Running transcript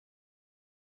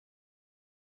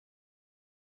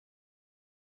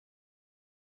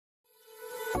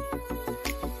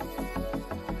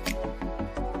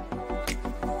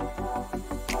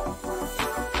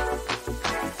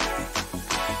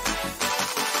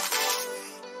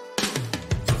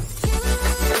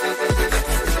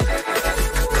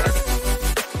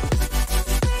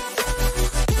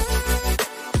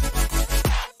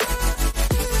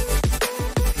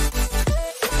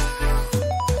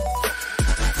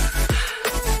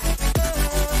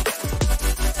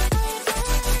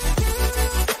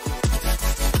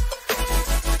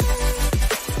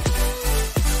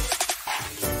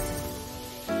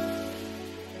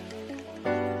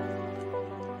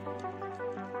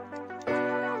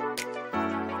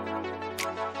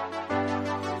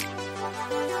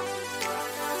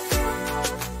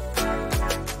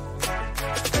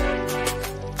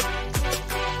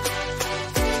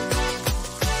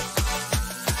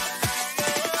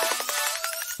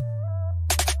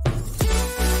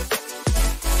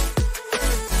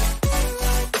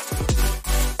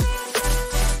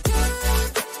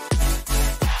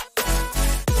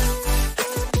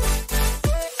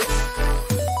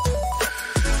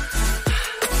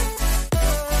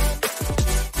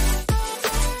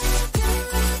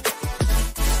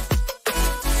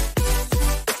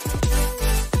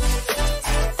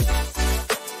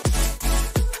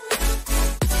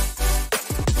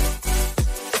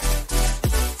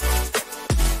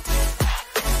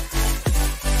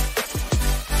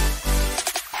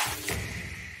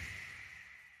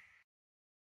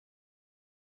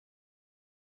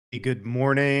Good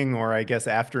morning, or I guess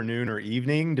afternoon or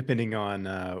evening, depending on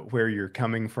where you're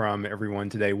coming from, everyone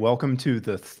today. Welcome to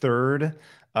the third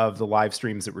of the live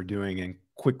streams that we're doing in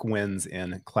quick wins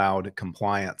in cloud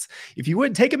compliance. If you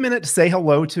would take a minute to say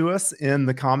hello to us in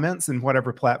the comments and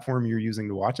whatever platform you're using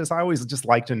to watch us. I always just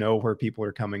like to know where people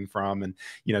are coming from. And,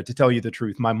 to tell you the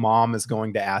truth, my mom is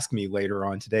going to ask me later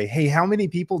on today, hey, how many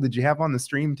people did you have on the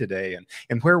stream today?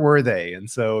 And where were they? And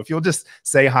so if you'll just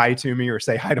say hi to me or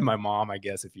say hi to my mom, I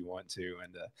guess, if you want to,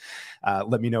 and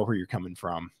let me know where you're coming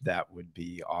from, that would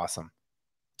be awesome.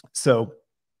 So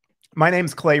my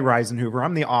name's Clay Risenhoover.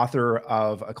 I'm the author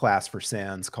of a class for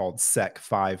SANS called SEC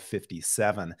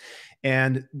 557.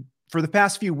 And for the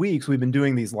past few weeks, we've been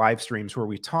doing these live streams where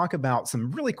we talk about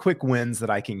some really quick wins that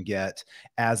I can get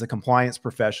as a compliance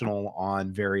professional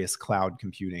on various cloud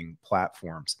computing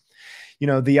platforms.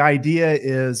 The idea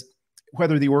is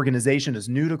whether the organization is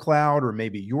new to cloud, or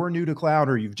maybe you're new to cloud,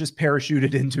 or you've just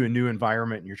parachuted into a new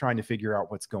environment and you're trying to figure out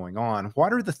what's going on,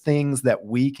 what are the things that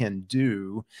we can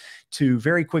do to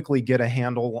very quickly get a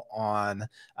handle on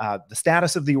the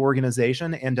status of the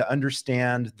organization and to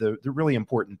understand the really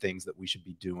important things that we should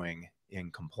be doing in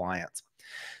compliance?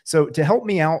 So to help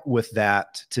me out with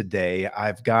that today,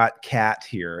 I've got Kat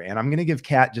here, and I'm going to give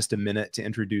Kat just a minute to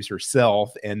introduce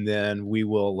herself, and then we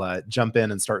will jump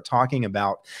in and start talking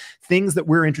about things that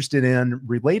we're interested in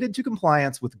related to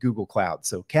compliance with Google Cloud.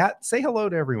 So Kat, say hello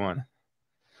to everyone.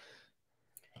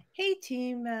 Hey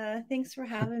team, thanks for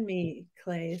having me,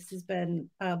 Clay. This has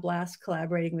been a blast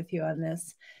collaborating with you on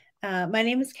this. My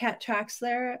name is Kat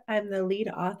Traxler. I'm the lead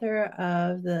author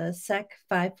of the SEC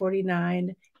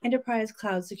 549 Enterprise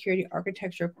Cloud Security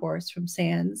Architecture course from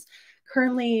SANS.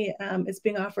 Currently, it's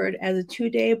being offered as a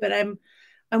 2-day, but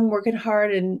I'm working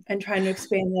hard and trying to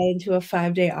expand that into a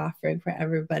 5-day offering for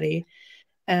everybody.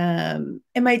 In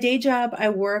my day job, I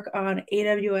work on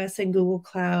AWS and Google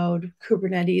Cloud,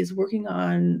 Kubernetes, working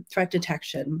on threat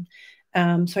detection.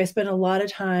 So I spend a lot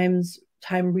of time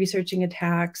researching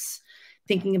attacks,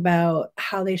 thinking about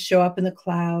how they show up in the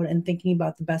cloud, and thinking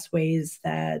about the best ways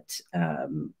that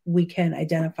we can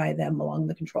identify them along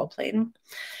the control plane.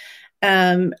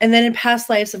 And then in past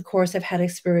lives, of course, I've had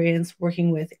experience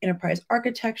working with enterprise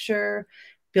architecture,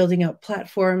 building out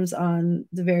platforms on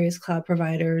the various cloud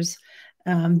providers,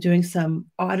 doing some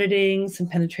auditing, some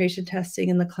penetration testing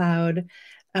in the cloud,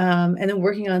 and then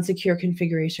working on secure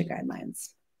configuration guidelines.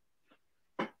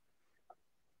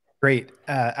 Great.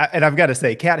 And I've got to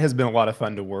say, Kat has been a lot of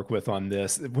fun to work with on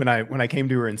this. When I came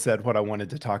to her and said what I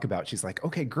wanted to talk about, she's like,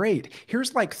 okay, great.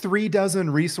 Here's like 36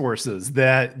 resources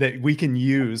that we can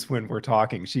use when we're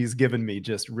talking. She's given me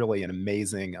just really an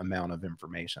amazing amount of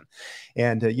information.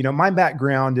 And, my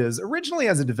background is originally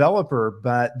as a developer,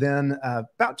 but then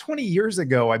about 20 years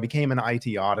ago, I became an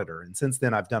IT auditor. And since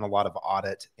then, I've done a lot of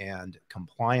audit and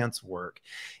compliance work.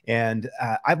 And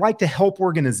I'd like to help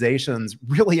organizations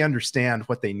really understand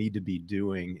what they need to be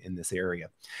doing in this area.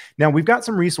 Now, we've got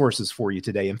some resources for you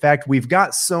today. In fact, we've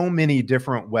got so many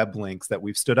different web links that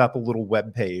we've stood up a little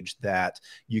web page that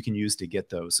you can use to get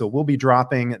those. So we'll be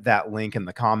dropping that link in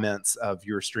the comments of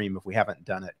your stream if we haven't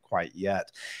done it quite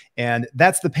yet. And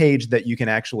that's the page that you can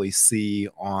actually see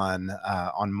on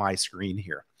my screen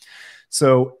here.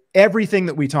 So everything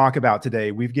that we talk about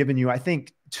today, we've given you, I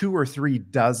think, 2 or 3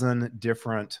 dozen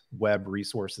different web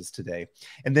resources today.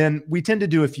 And then we tend to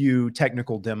do a few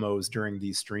technical demos during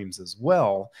these streams as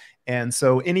well. And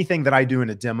so anything that I do in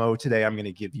a demo today, I'm going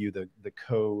to give you the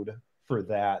code for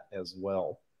that as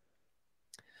well.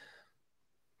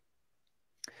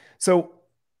 So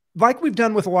like we've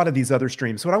done with a lot of these other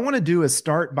streams, what I want to do is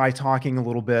start by talking a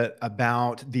little bit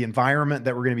about the environment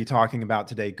that we're going to be talking about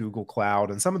today, Google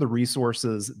Cloud, and some of the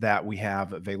resources that we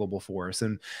have available for us.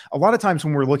 And a lot of times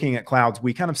when we're looking at clouds,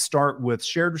 we kind of start with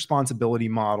shared responsibility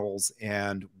models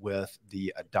and with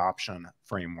the adoption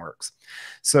frameworks.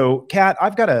 So Kat,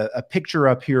 I've got a picture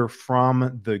up here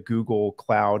from the Google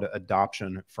Cloud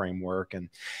Adoption Framework. And,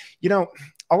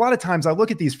 a lot of times I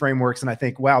look at these frameworks and I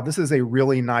think, wow, this is a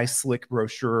really nice, slick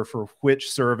brochure for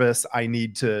which service I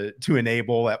need to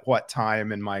enable at what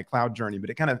time in my cloud journey. But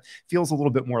it kind of feels a little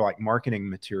bit more like marketing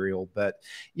material. But,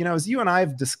 as you and I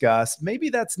have discussed, maybe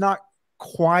that's not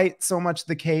quite so much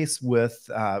the case with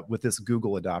this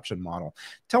Google adoption model.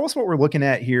 Tell us what we're looking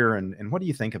at here and what do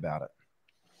you think about it?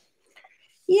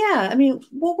 Yeah, I mean,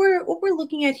 what we're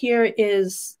looking at here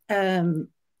is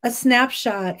a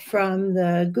snapshot from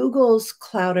the Google's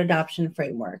cloud adoption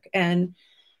framework. And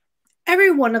every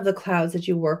one of the clouds that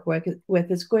you work with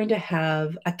is going to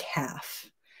have a CAF,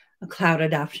 a cloud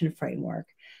adoption framework.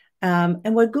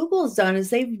 And what Google's done is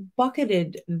they've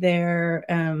bucketed their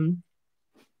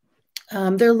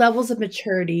their levels of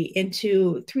maturity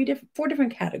into four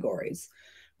different categories: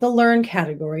 the learn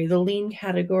category, the lean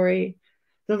category,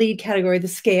 the lead category, the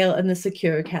scale, and the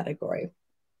secure category.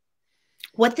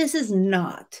 What this is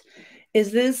not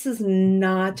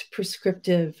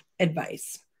prescriptive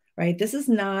advice, right? This is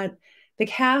not the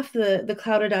CAF, the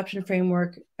Cloud Adoption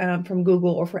Framework from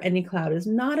Google or for any cloud, is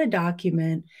not a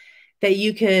document that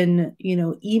you can,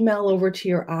 email over to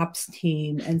your ops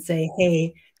team and say,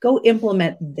 hey, go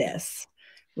implement this,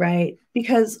 right?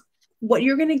 Because what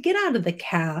you're going to get out of the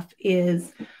CAF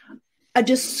is a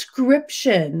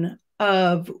description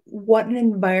of what an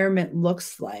environment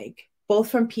looks like, both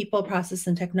from people, process,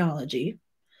 and technology.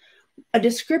 A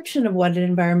description of what an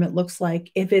environment looks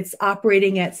like if it's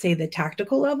operating at, say, the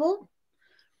tactical level,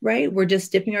 right? We're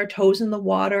just dipping our toes in the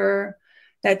water.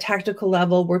 That tactical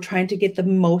level, we're trying to get the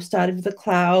most out of the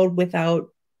cloud without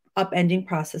upending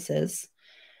processes.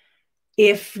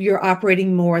 If you're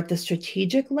operating more at the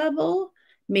strategic level,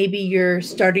 maybe you're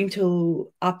starting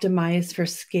to optimize for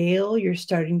scale, you're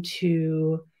starting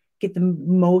to get the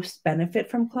most benefit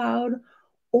from cloud,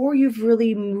 or you've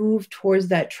really moved towards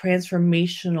that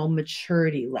transformational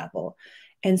maturity level.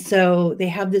 And so they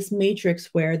have this matrix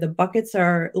where the buckets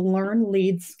are learn,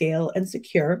 lead, scale, and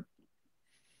secure.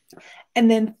 And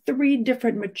then 3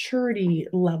 different maturity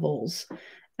levels.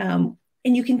 And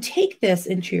you can take this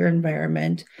into your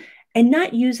environment and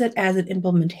not use it as an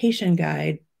implementation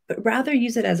guide, but rather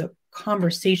use it as a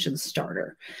conversation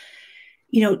starter.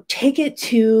 Take it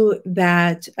to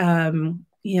that,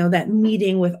 that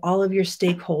meeting with all of your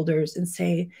stakeholders and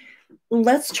say,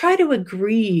 let's try to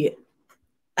agree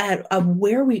at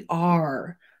where we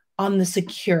are on the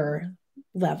secure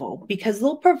level, because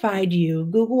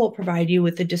Google will provide you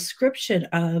with a description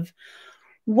of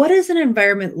what does an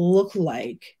environment look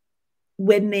like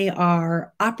when they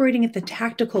are operating at the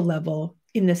tactical level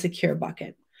in the secure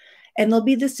bucket. And there'll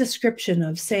be this description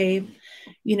of, say,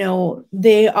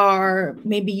 they are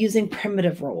maybe using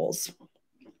primitive roles,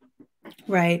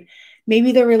 right?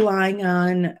 Maybe they're relying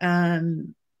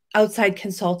on outside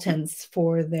consultants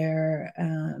for their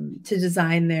to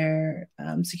design their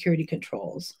security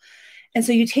controls. And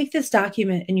so you take this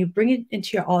document and you bring it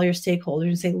into all your stakeholders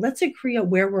and say, let's agree on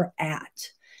where we're at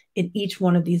in each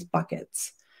one of these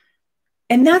buckets.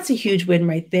 And that's a huge win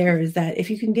right there, is that if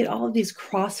you can get all of these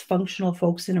cross-functional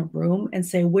folks in a room and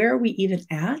say, where are we even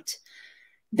at?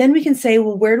 Then we can say,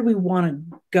 well, where do we want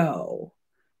to go?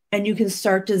 And you can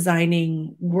start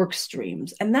designing work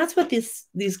streams. And that's what these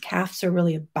CAFs are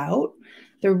really about.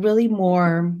 They're really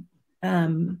more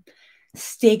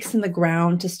stakes in the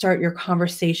ground to start your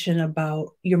conversation about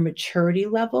your maturity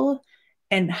level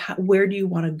and where do you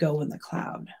want to go in the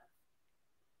cloud.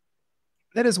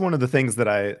 That is one of the things that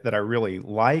I really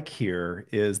like here,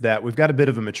 is that we've got a bit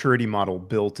of a maturity model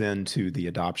built into the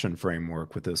adoption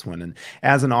framework with this one. And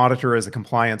as an auditor, as a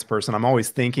compliance person, I'm always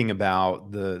thinking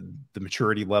about the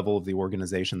maturity level of the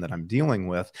organization that I'm dealing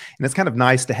with. And it's kind of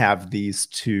nice to have these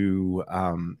two,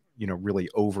 really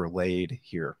overlaid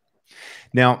here.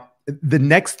 Now, the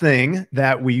next thing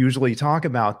that we usually talk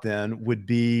about then would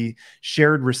be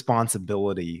shared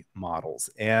responsibility models.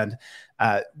 And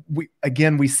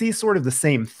we see sort of the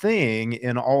same thing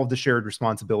in all of the shared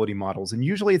responsibility models. And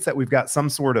usually it's that we've got some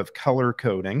sort of color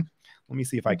coding. Let me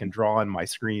see if I can draw on my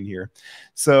screen here.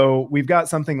 So we've got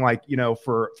something like,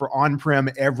 for on-prem,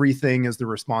 everything is the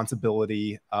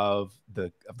responsibility of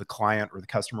the client or the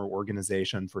customer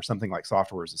organization. For something like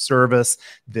software as a service,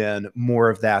 then more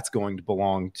of that's going to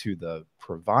belong to the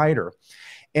provider.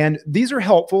 And these are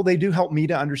helpful. They do help me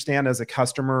to understand as a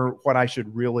customer what I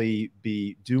should really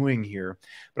be doing here.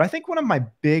 But I think one of my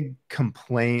big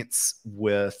complaints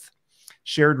with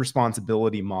shared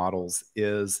responsibility models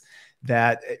is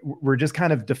that we're just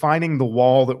kind of defining the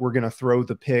wall that we're going to throw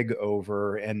the pig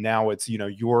over, and now it's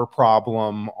your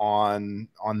problem on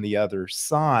the other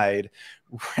side,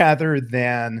 rather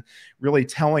than really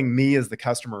telling me as the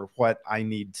customer what I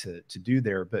need to do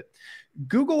there. But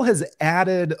Google has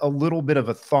added a little bit of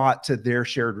a thought to their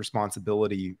shared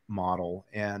responsibility model.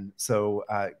 And so,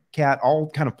 Kat,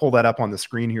 I'll kind of pull that up on the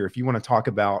screen here if you want to talk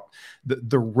about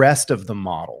the rest of the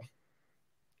model.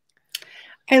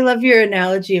 I love your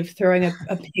analogy of throwing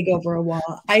a pig over a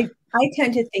wall. I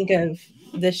tend to think of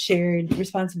the shared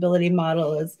responsibility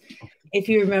model as, if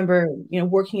you remember,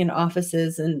 working in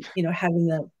offices and, having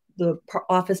the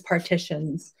office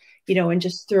partitions, and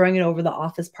just throwing it over the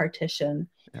office partition.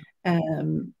 Yeah.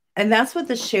 And that's what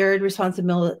the shared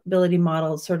responsibility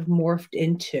model sort of morphed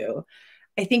into.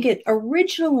 I think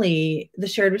the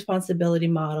shared responsibility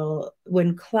model,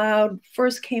 when cloud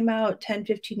first came out 10,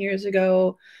 15 years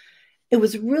ago, it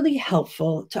was really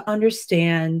helpful to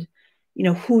understand,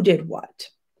 who did what.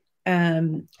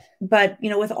 But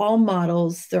with all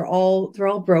models, they're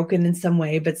all broken in some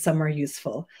way, but some are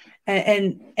useful.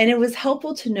 And it was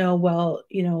helpful to know, well,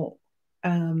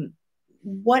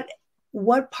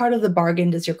 what part of the bargain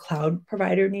does your cloud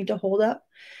provider need to hold up?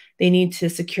 They need to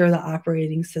secure the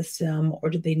operating system, or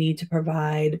do they need to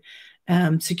provide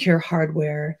secure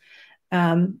hardware?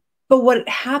 But what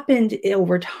happened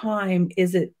over time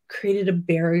is it created a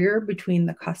barrier between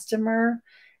the customer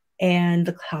and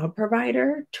the cloud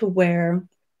provider, to where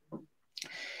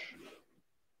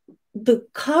the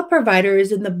cloud provider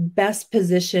is in the best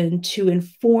position to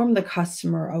inform the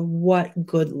customer of what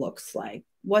good looks like,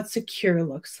 what secure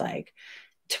looks like,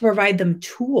 to provide them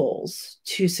tools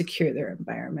to secure their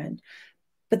environment.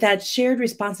 But that shared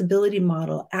responsibility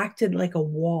model acted like a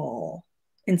wall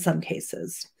in some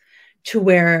cases, to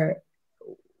where,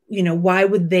 why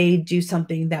would they do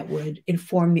something that would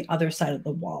inform the other side of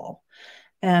the wall?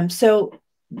 So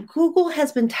Google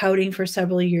has been touting for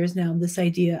several years now this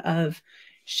idea of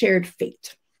shared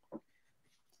fate.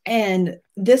 And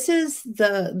this is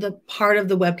the part of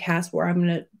the webcast where I'm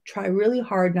going to try really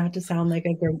hard not to sound like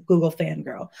a Google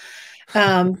fangirl.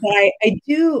 But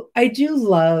I do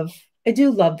love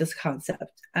this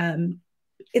concept.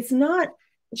 It's not,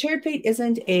 shared fate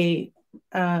isn't a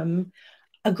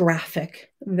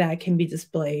graphic that can be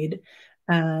displayed.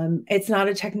 It's not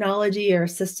a technology or a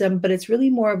system, but it's really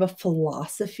more of a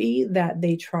philosophy that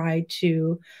they try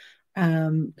to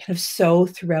kind of sow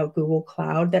throughout Google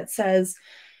Cloud, that says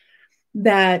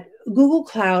that Google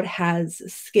Cloud has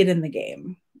skin in the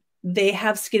game. They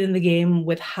have skin in the game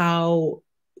with how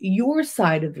your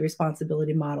side of the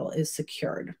responsibility model is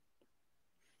secured.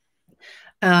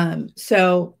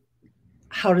 So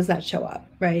how does that show up,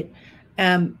 right?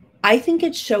 I think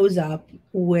it shows up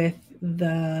with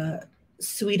the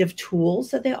suite of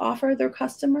tools that they offer their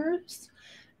customers.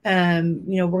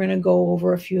 We're going to go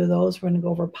over a few of those. We're going to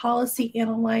go over Policy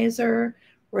Analyzer.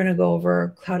 We're going to go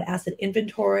over Cloud Asset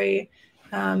Inventory.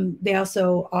 They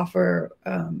also offer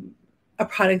a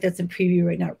product that's in preview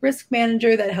right now, Risk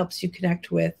Manager, that helps you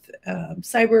connect with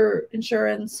cyber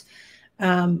insurance.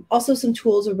 Also some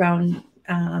tools around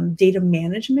data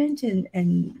management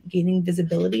and gaining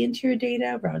visibility into your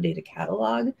data, around data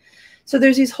catalog. So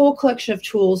there's these whole collection of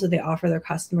tools that they offer their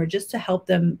customer just to help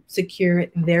them secure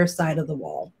their side of the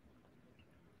wall.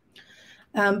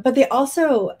 But they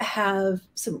also have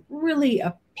some really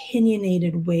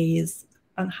opinionated ways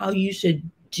on how you should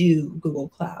do Google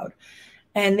Cloud.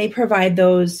 And they provide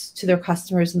those to their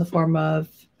customers in the form of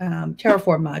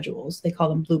Terraform modules. They call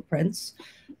them blueprints.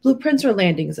 Blueprints are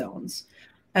landing zones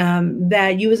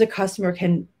that you as a customer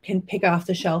can pick off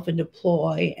the shelf and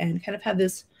deploy, and kind of have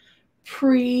this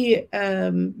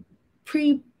pre-cleared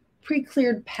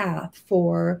path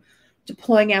for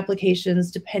deploying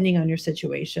applications depending on your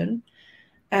situation.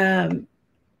 And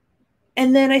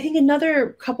then I think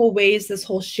another couple ways this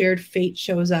whole shared fate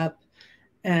shows up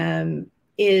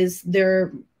is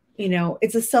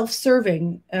it's a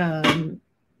self-serving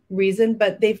reason,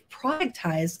 but they've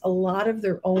productized a lot of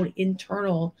their own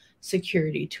internal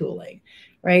security tooling,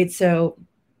 right? So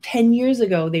 10 years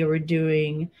ago, they were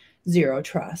doing Zero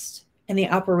Trust, and they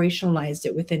operationalized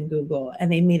it within Google,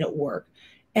 and they made it work.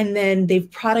 And then they've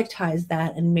productized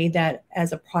that and made that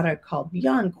as a product called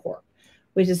Beyond Corp,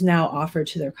 which is now offered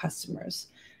to their customers.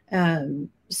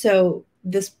 So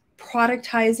this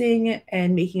productizing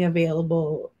and making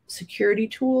available security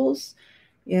tools,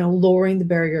 lowering the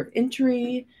barrier of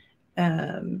entry,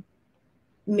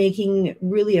 making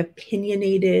really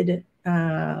opinionated,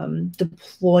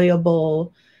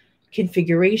 deployable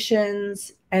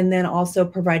configurations, and then also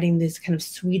providing this kind of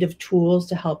suite of tools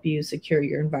to help you secure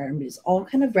your environment is all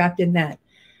kind of wrapped in that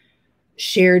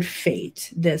shared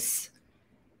fate. This,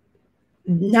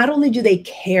 not only do they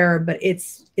care, but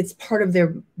it's part of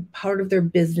their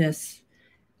business,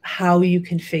 how you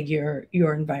configure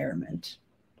your environment.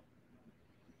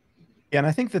 Yeah, and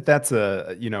I think that that's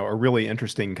a really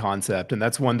interesting concept, and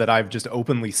that's one that I've just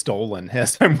openly stolen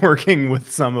as I'm working with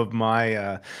some of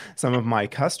my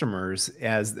customers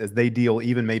as they deal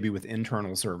even maybe with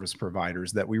internal service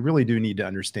providers, that we really do need to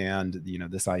understand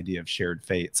this idea of shared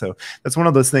fate. So that's one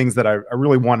of those things that I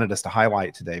really wanted us to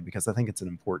highlight today, because I think it's an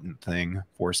important thing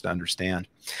for us to understand.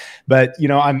 But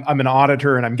I'm an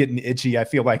auditor and I'm getting itchy. I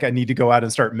feel like I need to go out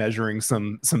and start measuring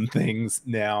some things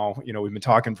now. We've been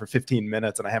talking for 15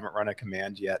 minutes and I haven't run a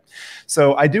command yet.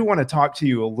 So I do want to talk to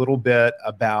you a little bit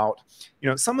about,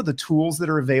 some of the tools that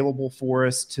are available for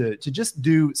us to just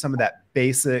do some of that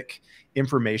basic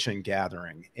information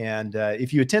gathering. And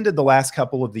if you attended the last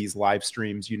couple of these live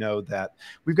streams, you know that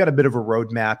we've got a bit of a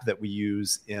roadmap that we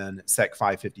use in SEC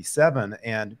 557.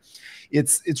 And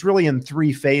it's really in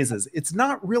 3 phases. It's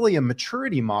not really a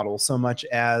maturity model so much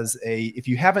as if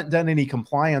you haven't done any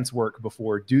compliance work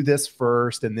before, do this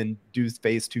first and then do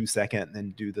phase 2 second, and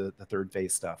then do the 3rd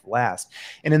phase stuff last.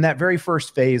 And in that very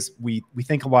first phase, we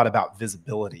think a lot about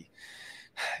visibility.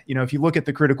 You know, if you look at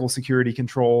the critical security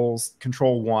controls,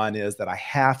 control 1 is that I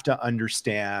have to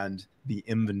understand the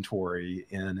inventory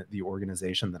in the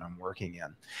organization that I'm working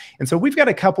in. And so we've got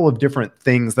a couple of different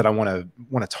things that I want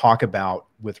to talk about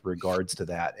with regards to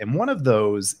that. And one of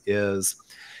those is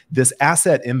this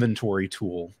asset inventory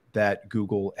tool that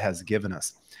Google has given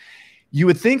us. You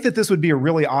would think that this would be a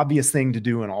really obvious thing to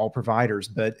do in all providers,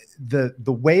 but the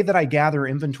way that I gather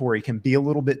inventory can be a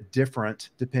little bit different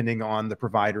depending on the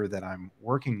provider that I'm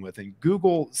working with. And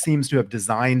Google seems to have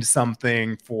designed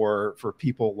something for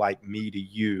people like me to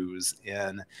use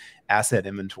in asset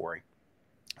inventory.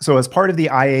 So as part of the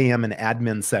IAM and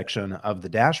admin section of the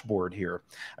dashboard here,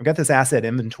 I've got this asset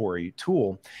inventory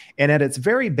tool. And at its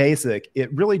very basic,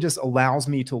 it really just allows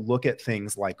me to look at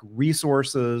things like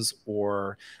resources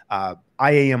or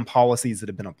IAM policies that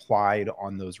have been applied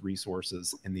on those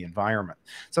resources in the environment.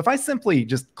 So if I simply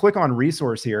just click on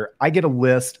resource here, I get a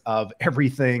list of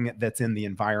everything that's in the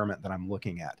environment that I'm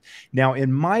looking at. Now,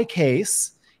 in my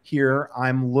case here,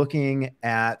 I'm looking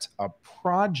at a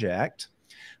project,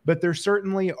 but there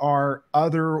certainly are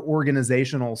other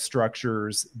organizational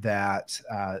structures that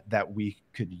that we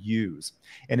could use.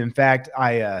 And in fact,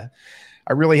 I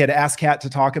really had asked Kat to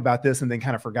talk about this and then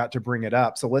kind of forgot to bring it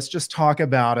up. So let's just talk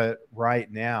about it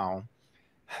right now.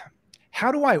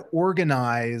 How do I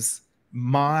organize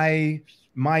my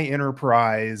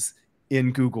enterprise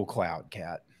in Google Cloud,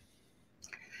 Kat?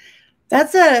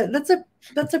 That's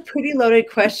a pretty loaded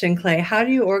question, Clay. How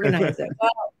do you organize it?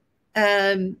 Well,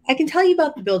 I can tell you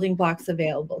about the building blocks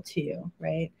available to you,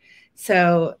 right?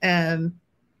 So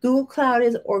Google Cloud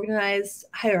is organized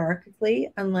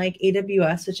hierarchically, unlike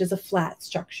AWS, which is a flat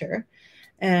structure.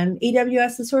 And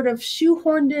AWS is sort of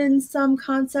shoehorned in some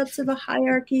concepts of a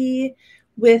hierarchy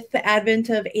with the advent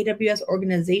of AWS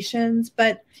organizations,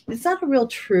 but it's not a real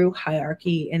true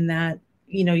hierarchy in that,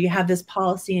 you know, you have this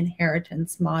policy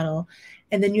inheritance model,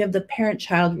 and then you have the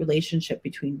parent-child relationship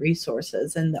between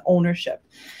resources and the ownership.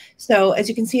 So as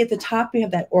you can see at the top, we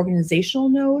have that organizational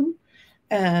node.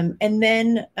 And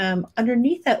then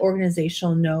underneath that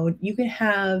organizational node, you can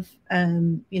have,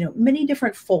 you know, many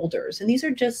different folders. And these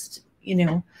are just, you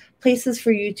know, places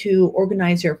for you to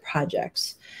organize your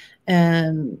projects.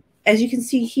 As you can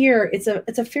see here, it's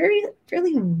a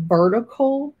fairly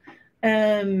vertical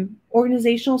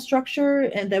organizational structure,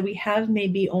 and that we have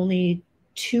maybe only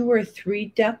 2 or 3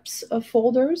 depths of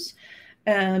folders.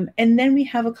 And then we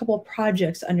have a couple of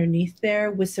projects underneath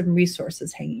there with some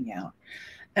resources hanging out.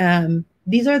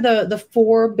 These are the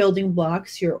 4 building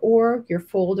blocks: your org, your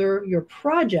folder, your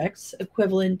projects,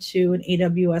 equivalent to an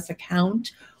AWS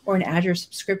account or an Azure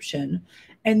subscription.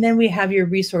 And then we have your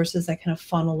resources that kind of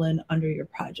funnel in under your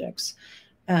projects.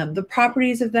 The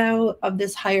properties of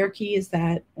this hierarchy is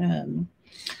that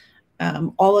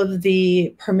all of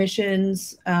the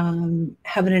permissions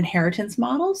have an inheritance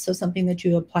model. So something that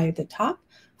you apply at the top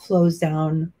flows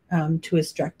down to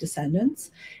its direct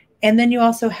descendants. And then you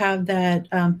also have that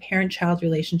parent-child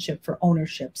relationship for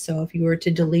ownership. So if you were to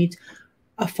delete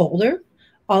a folder,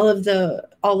 all of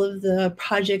the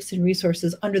projects and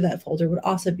resources under that folder would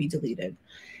also be deleted.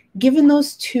 Given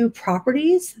those 2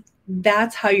 properties,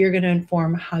 that's how you're going to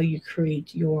inform how you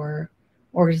create your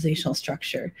organizational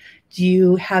structure. Do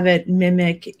you have it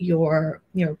mimic your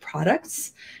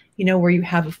products, you know, where you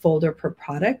have a folder per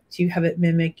product? Do you have it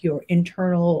mimic your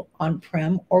internal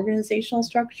on-prem organizational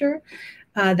structure?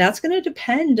 That's going to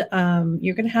depend.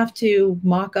 You're going to have to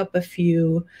mock up a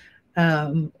few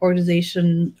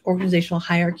organizational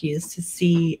hierarchies to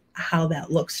see how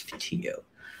that looks to you.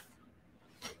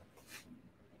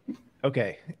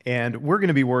 Okay, and we're going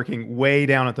to be working way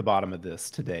down at the bottom of this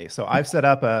today. So I've set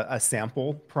up a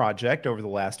sample project over the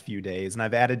last few days, and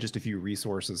I've added just a few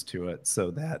resources to it so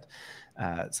that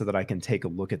I can take a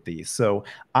look at these. So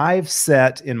I've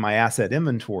set in my asset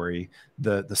inventory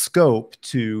the scope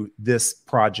to this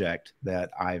project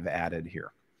that I've added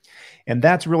here. And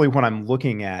that's really what I'm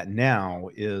looking at now,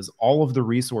 is all of the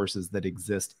resources that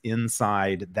exist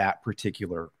inside that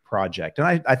particular project.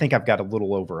 And I think I've got a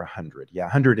little over 100. Yeah,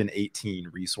 118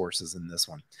 resources in this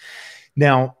one.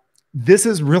 Now, This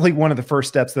is really one of the first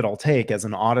steps that I'll take as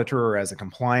an auditor or as a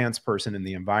compliance person in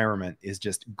the environment, is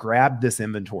just grab this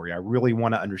inventory. I really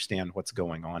want to understand what's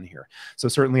going on here. So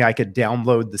certainly I could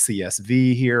download the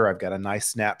CSV here. I've got a nice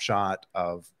snapshot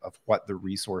of what the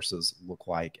resources look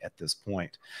like at this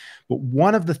point. But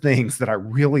one of the things that I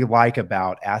really like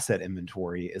about asset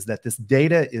inventory is that this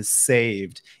data is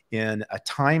saved in a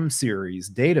time series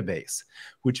database,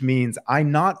 which means I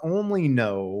not only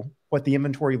know what the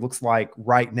inventory looks like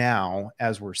right now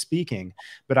as we're speaking,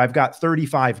 but I've got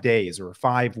 35 days or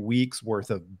 5 weeks worth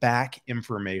of back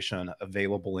information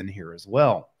available in here as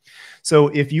well. So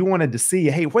if you wanted to see,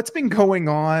 hey, what's been going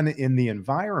on in the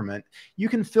environment, you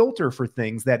can filter for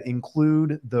things that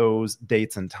include those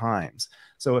dates and times.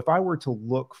 So if I were to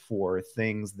look for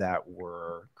things that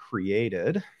were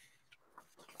created,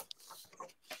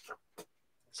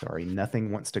 sorry,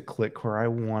 nothing wants to click where I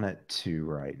want it to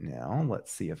right now.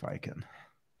 Let's see if I can.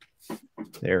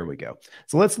 There we go.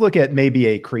 So let's look at maybe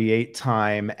a create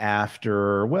time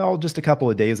after, well, just a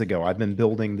couple of days ago. I've been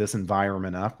building this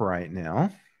environment up right now.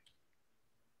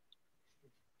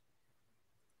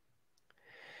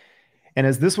 And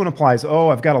as this one applies, oh,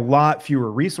 I've got a lot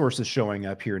fewer resources showing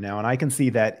up here now. And I can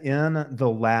see that in the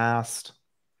last,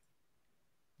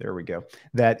 there we go,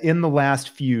 that in the last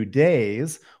few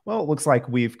days, well, it looks like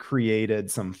we've created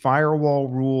some firewall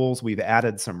rules. We've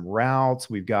added some routes.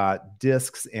 We've got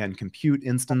disks and compute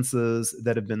instances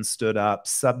that have been stood up,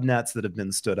 subnets that have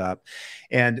been stood up.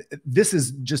 And this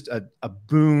is just a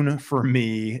boon for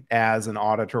me as an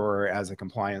auditor or as a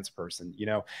compliance person. You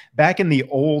know, back in the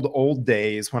old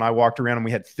days when I walked around and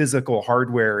we had physical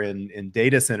hardware in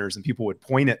data centers and people would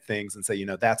point at things and say, you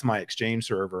know, that's my Exchange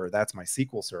server, or that's my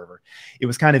SQL server. It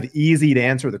was kind of easy to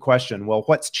answer the question, well,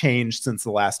 what's changed since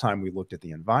the last time we looked at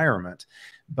the environment?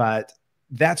 But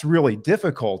that's really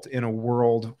difficult in a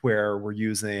world where we're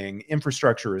using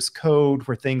infrastructure as code,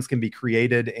 where things can be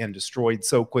created and destroyed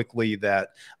so quickly that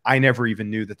I never even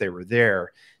knew that they were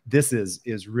there. This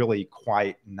is really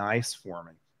quite nice for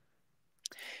me.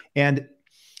 And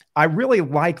I really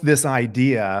like this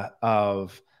idea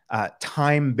of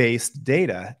time-based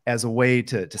data as a way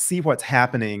to see what's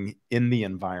happening in the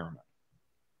environment.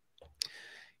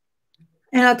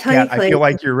 And I'll tell Kat, you, Clay, I feel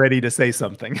like you're ready to say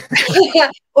something.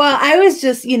 Well, I was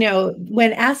just, you know,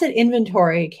 when asset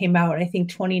inventory came out, I think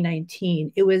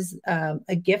 2019, it was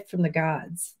a gift from the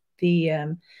gods.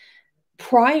 The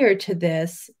prior to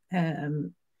this,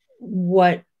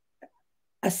 what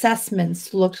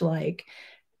assessments looked like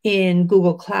in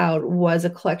Google Cloud was a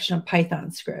collection of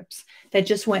Python scripts that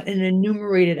just went and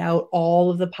enumerated out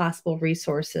all of the possible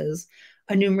resources,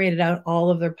 enumerated out all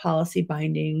of their policy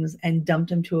bindings, and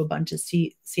dumped them to a bunch of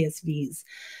CSVs.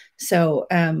 So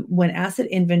when asset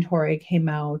inventory came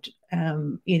out,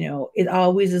 you know, it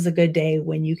always is a good day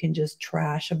when you can just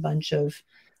trash a bunch of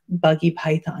buggy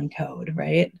Python code,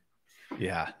 right?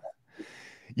 Yeah.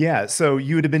 Yeah, so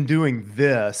you would have been doing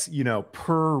this, you know,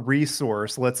 per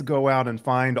resource. Let's go out and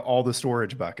find all the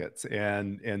storage buckets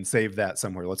and save that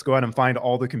somewhere. Let's go out and find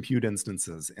all the compute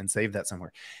instances and save that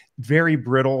somewhere. Very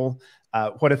brittle.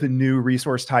 What if a new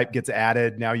resource type gets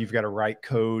added? Now you've got to write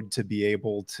code to be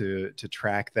able to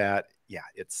track that. Yeah,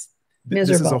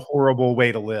 this is a horrible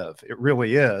way to live. It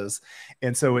really is.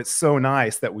 And so it's so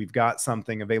nice that we've got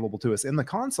something available to us in the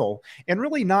console, and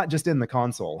really not just in the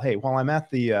console. Hey, while I'm at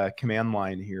the command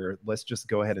line here, let's just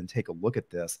go ahead and take a look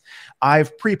at this.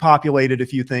 I've pre-populated a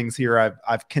few things here.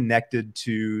 I've connected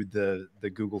to the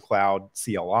Google Cloud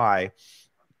CLI.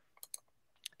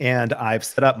 And I've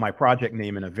set up my project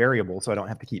name in a variable so I don't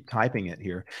have to keep typing it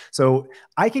here. So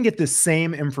I can get this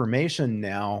same information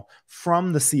now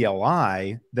from the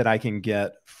CLI that I can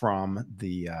get from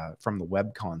the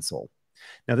web console.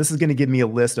 Now, this is going to give me a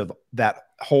list of that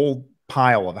whole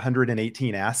pile of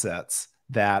 118 assets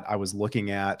that I was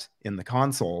looking at in the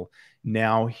console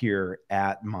now here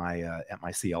at my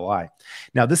CLI.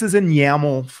 Now, this is in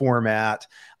YAML format.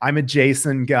 I'm a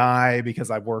JSON guy because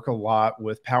I work a lot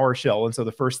with PowerShell. And so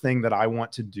the first thing that I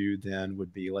want to do then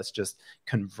would be, let's just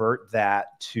convert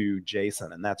that to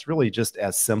JSON. And that's really just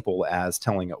as simple as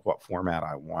telling it what format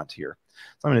I want here.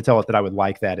 So I'm going to tell it that I would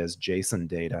like that as JSON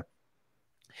data.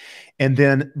 And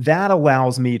then that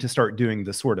allows me to start doing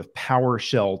the sort of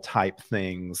PowerShell type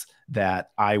things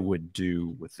that I would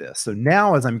do with this. So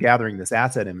now as I'm gathering this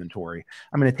asset inventory,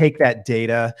 I'm going to take that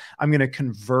data, I'm going to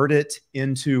convert it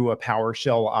into a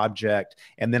PowerShell object,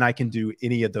 and then I can do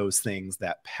any of those things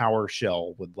that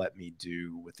PowerShell would let me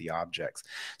do with the objects.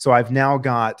 So I've now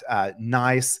got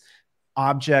nice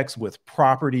objects with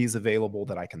properties available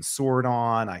that I can sort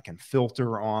on, I can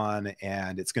filter on,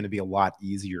 and it's going to be a lot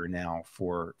easier now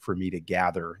for me to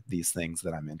gather these things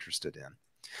that I'm interested in.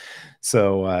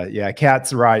 So yeah,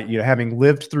 Kat's right. Having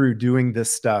lived through doing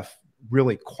this stuff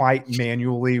really quite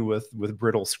manually with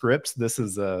brittle scripts, this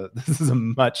is a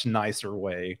much nicer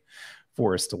way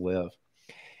for us to live.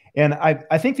 And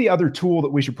I think the other tool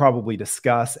that we should probably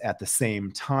discuss at the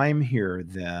same time here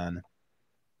then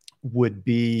would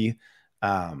be,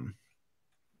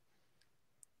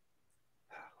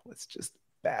 let's just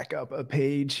back up a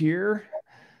page here.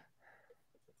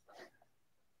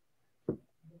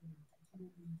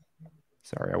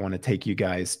 Sorry, I want to take you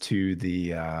guys to the,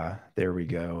 there we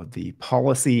go, the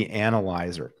policy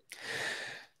analyzer.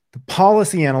 The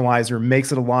policy analyzer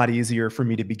makes it a lot easier for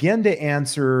me to begin to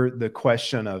answer the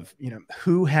question of,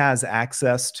 who has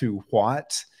access to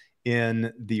what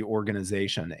in the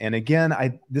organization. And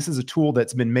again, this is a tool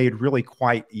that's been made really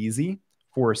quite easy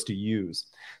for us to use.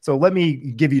 So let me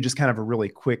give you just kind of a really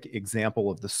quick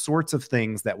example of the sorts of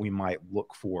things that we might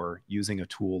look for using a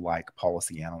tool like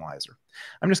Policy Analyzer.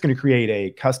 I'm just going to create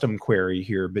a custom query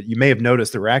here, but you may have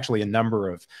noticed there were actually a number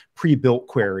of pre-built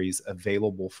queries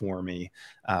available for me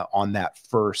on that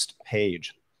first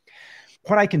page.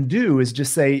 What I can do is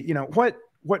just say,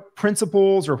 what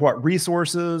principles or what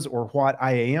resources or what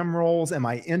IAM roles am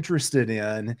I interested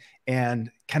in,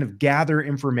 and kind of gather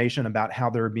information about how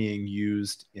they're being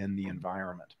used in the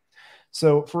environment.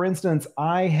 So for instance,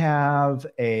 I have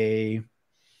a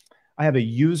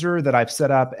user that I've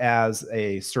set up as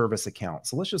a service account.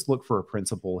 So let's just look for a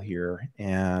principal here.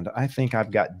 And I think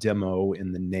I've got demo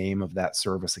in the name of that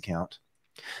service account.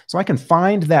 So I can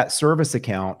find that service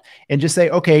account and just say,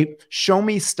 okay, show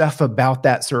me stuff about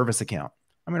that service account.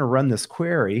 I'm going to run this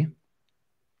query.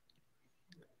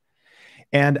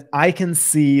 And I can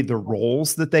see the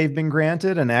roles that they've been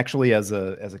granted. And actually, as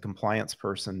a compliance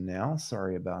person now,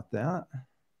 sorry about that.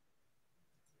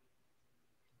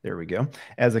 There we go.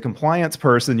 As a compliance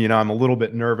person, I'm a little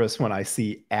bit nervous when I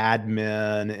see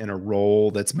admin in a role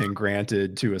that's been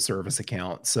granted to a service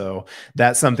account. So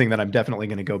that's something that I'm definitely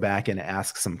going to go back and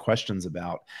ask some questions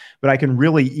about. But I can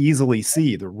really easily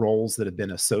see the roles that have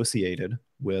been associated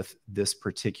with this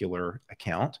particular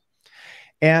account.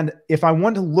 And if I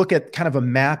want to look at kind of a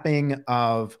mapping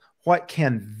of what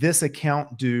can this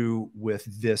account do with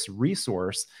this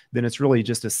resource, then it's really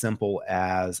just as simple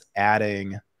as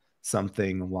adding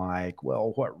something like,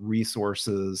 well, what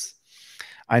resources?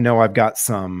 I know I've got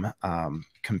some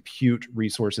compute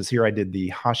resources here. I did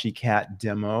the HashiCat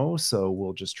demo, so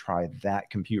we'll just try that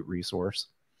compute resource.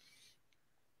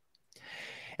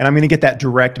 And I'm going to get that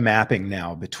direct mapping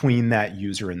now between that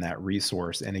user and that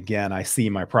resource. And again, I see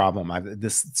my problem.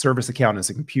 This service account is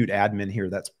a compute admin here.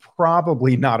 That's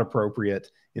probably not appropriate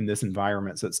in this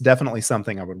environment. So it's definitely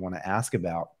something I would want to ask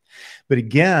about. But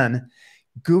again,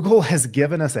 Google has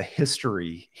given us a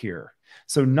history here.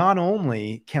 So not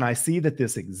only can I see that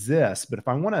this exists, but if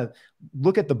I want to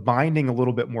look at the binding a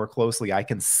little bit more closely, I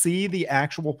can see the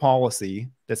actual policy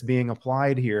that's being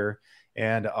applied here.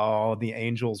 And oh, the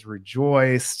angels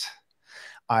rejoiced.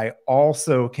 I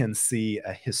also can see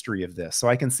a history of this. So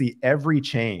I can see every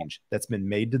change that's been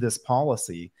made to this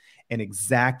policy and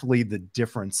exactly the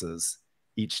differences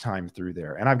each time through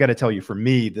there. And I've got to tell you, for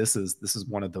me, this is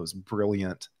one of those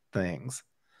brilliant things.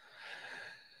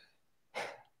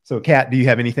 So Kat, do you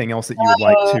have anything else that you would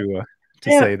like to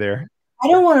say there? I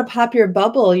don't want to pop your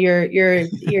bubble. You're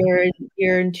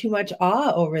in too much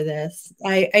awe over this.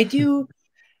 I do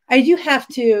have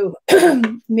to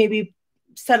maybe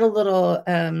set a little,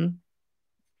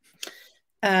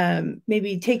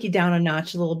 maybe take you down a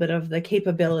notch a little bit of the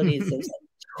capabilities of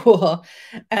tool.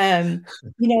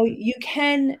 You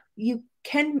can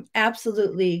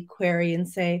absolutely query and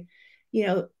say,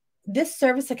 this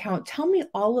service account, tell me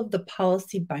all of the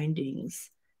policy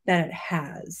bindings that it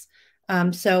has.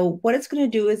 So what it's going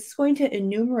to do is it's going to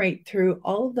enumerate through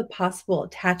all of the possible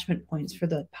attachment points for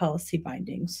the policy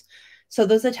bindings. So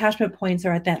those attachment points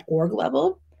are at that org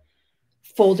level,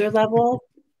 folder level,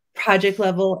 project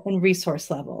level, and resource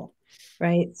level,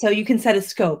 right? So you can set a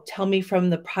scope. Tell me from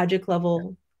the project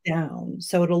level down.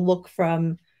 So it'll look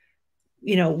from,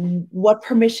 what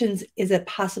permissions is it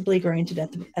possibly granted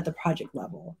at the project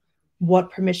level?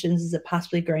 What permissions is it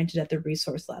possibly granted at the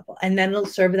resource level? And then it'll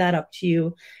serve that up to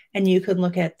you, and you can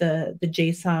look at the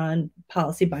JSON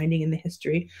policy binding in the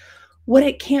history. What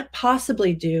it can't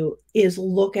possibly do is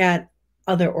look at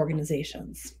other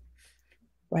organizations,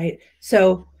 right?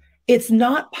 So it's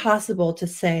not possible to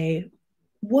say,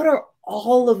 what are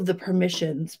all of the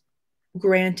permissions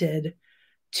granted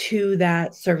to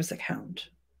that service account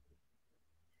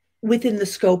within the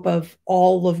scope of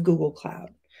all of Google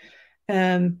Cloud?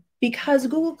 Because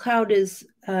Google Cloud is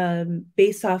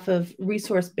based off of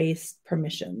resource-based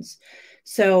permissions.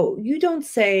 So you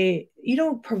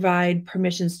don't provide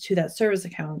permissions to that service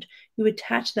account. You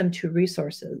attach them to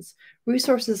resources.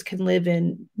 Resources can live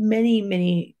in many,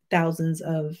 many thousands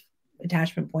of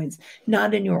attachment points,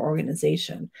 not in your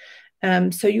organization.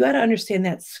 So you got to understand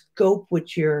that scope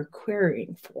which you're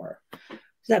querying for.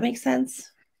 Does that make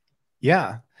sense?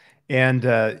 Yeah. And,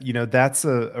 that's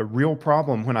a real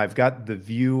problem when I've got the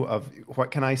view of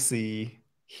what can I see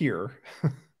here.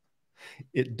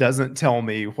 It doesn't tell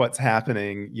me what's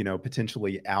happening,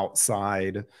 potentially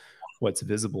outside what's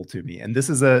visible to me. And this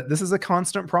is a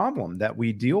constant problem that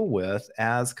we deal with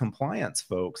as compliance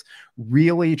folks,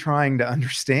 really trying to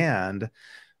understand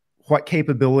what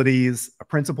capabilities a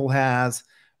principal has,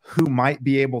 who might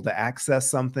be able to access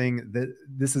something. That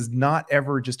this is not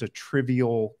ever just a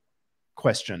trivial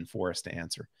question for us to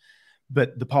answer.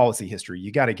 But the policy history,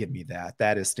 you got to give me that.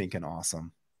 That is stinking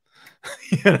awesome.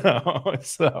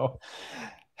 So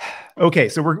okay,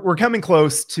 so we're coming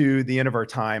close to the end of our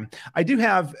time. I do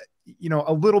have,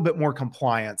 a little bit more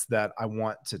compliance that I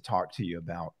want to talk to you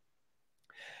about.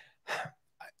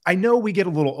 I know we get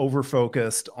a little over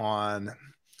focused on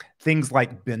things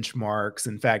like benchmarks.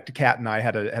 In fact, Kat and I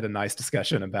had a nice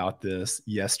discussion about this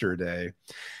yesterday.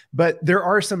 But there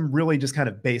are some really just kind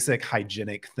of basic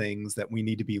hygienic things that we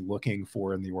need to be looking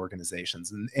for in the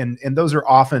organizations. And those are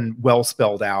often well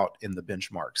spelled out in the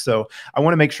benchmark. So I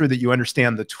want to make sure that you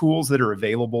understand the tools that are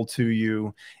available to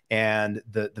you and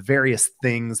the various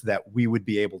things that we would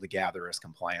be able to gather as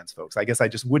compliance folks. I guess I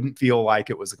just wouldn't feel like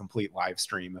it was a complete live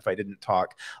stream if I didn't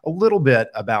talk a little bit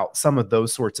about some of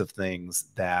those sorts of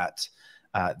things that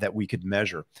we could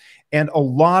measure. And a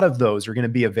lot of those are going to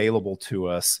be available to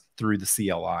us through the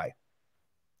CLI.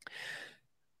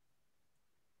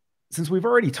 Since we've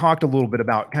already talked a little bit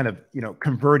about kind of,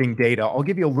 converting data, I'll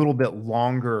give you a little bit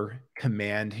longer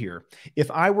command here. If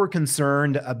I were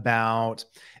concerned about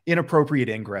inappropriate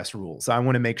ingress rules, I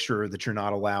want to make sure that you're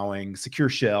not allowing secure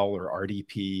shell or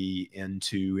RDP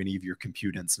into any of your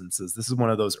compute instances. This is one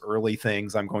of those early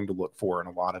things I'm going to look for in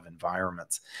a lot of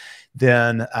environments.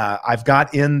 Then I've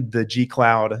got in the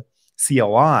gcloud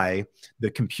CLI, the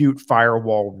compute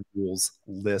firewall rules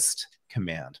list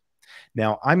command.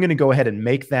 Now I'm going to go ahead and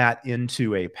make that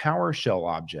into a PowerShell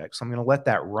object. So I'm going to let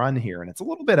that run here. And it's a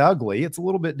little bit ugly. It's a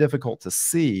little bit difficult to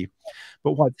see.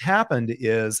 But what's happened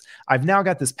is I've now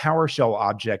got this PowerShell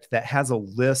object that has a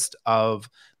list of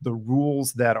the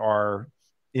rules that are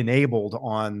enabled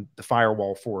on the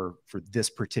firewall for this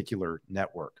particular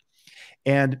network.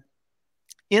 And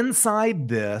inside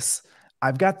this,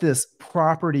 I've got this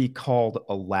property called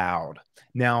allowed.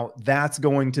 Now, that's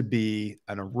going to be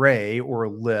an array or a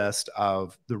list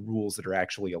of the rules that are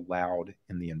actually allowed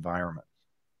in the environment.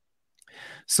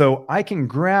 So I can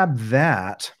grab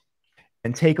that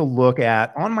and take a look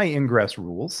at, on my ingress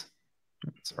rules,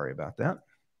 sorry about that.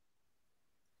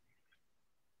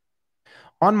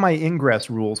 On my ingress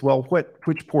rules, well,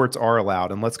 which ports are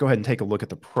allowed? And let's go ahead and take a look at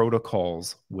the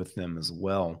protocols with them as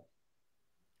well.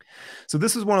 So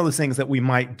this is one of those things that we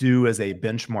might do as a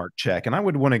benchmark check. And I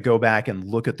would want to go back and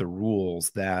look at the rules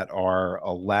that are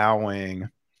allowing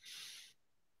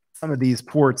some of these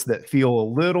ports that feel a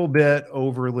little bit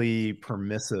overly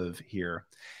permissive here.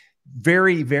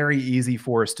 Very, very easy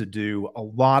for us to do. A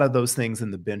lot of those things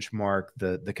in the benchmark,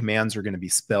 the commands are going to be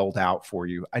spelled out for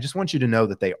you. I just want you to know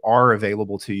that they are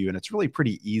available to you, and it's really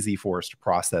pretty easy for us to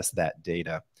process that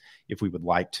data if we would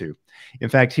like to. In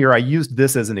fact, here I used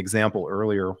this as an example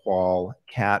earlier while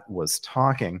Kat was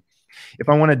talking. If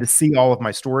I wanted to see all of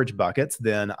my storage buckets,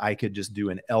 then I could just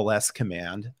do an ls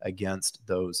command against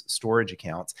those storage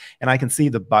accounts, and I can see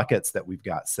the buckets that we've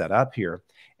got set up here.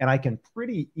 And I can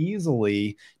pretty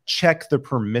easily check the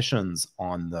permissions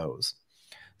on those.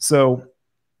 So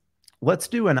let's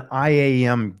do an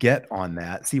IAM get on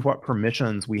that, see what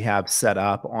permissions we have set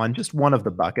up on just one of the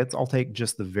buckets. I'll take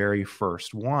just the very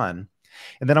first one.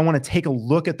 And then I want to take a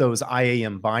look at those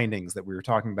IAM bindings that we were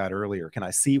talking about earlier. Can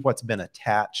I see what's been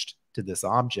attached to this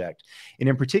object? And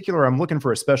in particular, I'm looking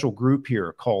for a special group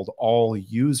here called all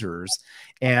users.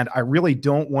 And I really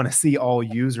don't want to see all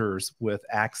users with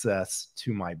access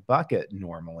to my bucket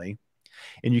normally.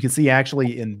 And you can see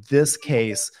actually in this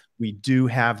case, we do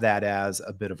have that as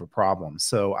a bit of a problem.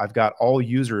 So I've got all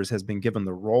users has been given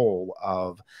the role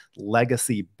of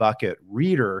legacy bucket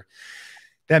reader.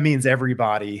 That means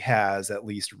everybody has at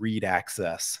least read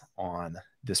access on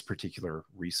this particular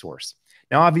resource.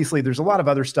 Now, obviously, there's a lot of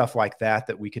other stuff like that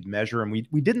that we could measure, and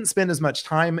we didn't spend as much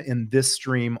time in this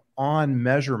stream on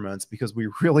measurements because we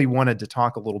really wanted to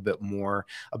talk a little bit more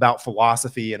about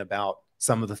philosophy and about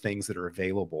some of the things that are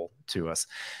available to us.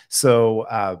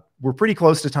 So we're pretty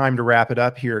close to time to wrap it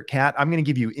up here. Kat, I'm going to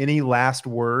give you any last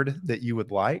word that you would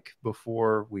like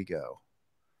before we go.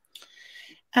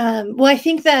 Well, I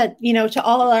think that, to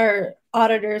all our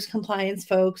auditors, compliance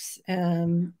folks,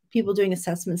 people doing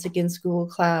assessments against Google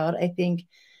Cloud, I think,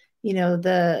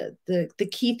 the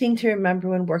key thing to remember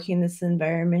when working in this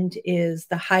environment is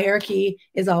the hierarchy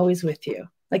is always with you,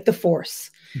 like the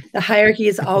force. The hierarchy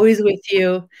is always with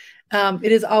you.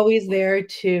 It is always there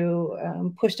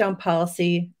to push down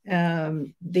policy.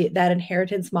 That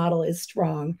inheritance model is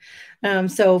strong.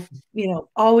 So,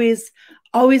 always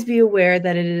be aware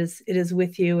that it is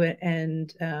with you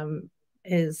and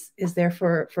is there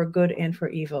for good and for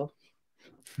evil.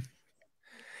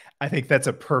 I think that's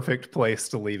a perfect place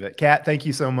to leave it. Kat, thank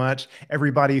you so much.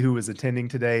 Everybody who was attending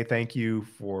today, thank you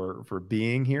for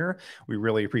being here. We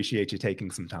really appreciate you taking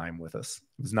some time with us.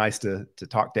 It was nice to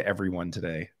talk to everyone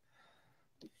today.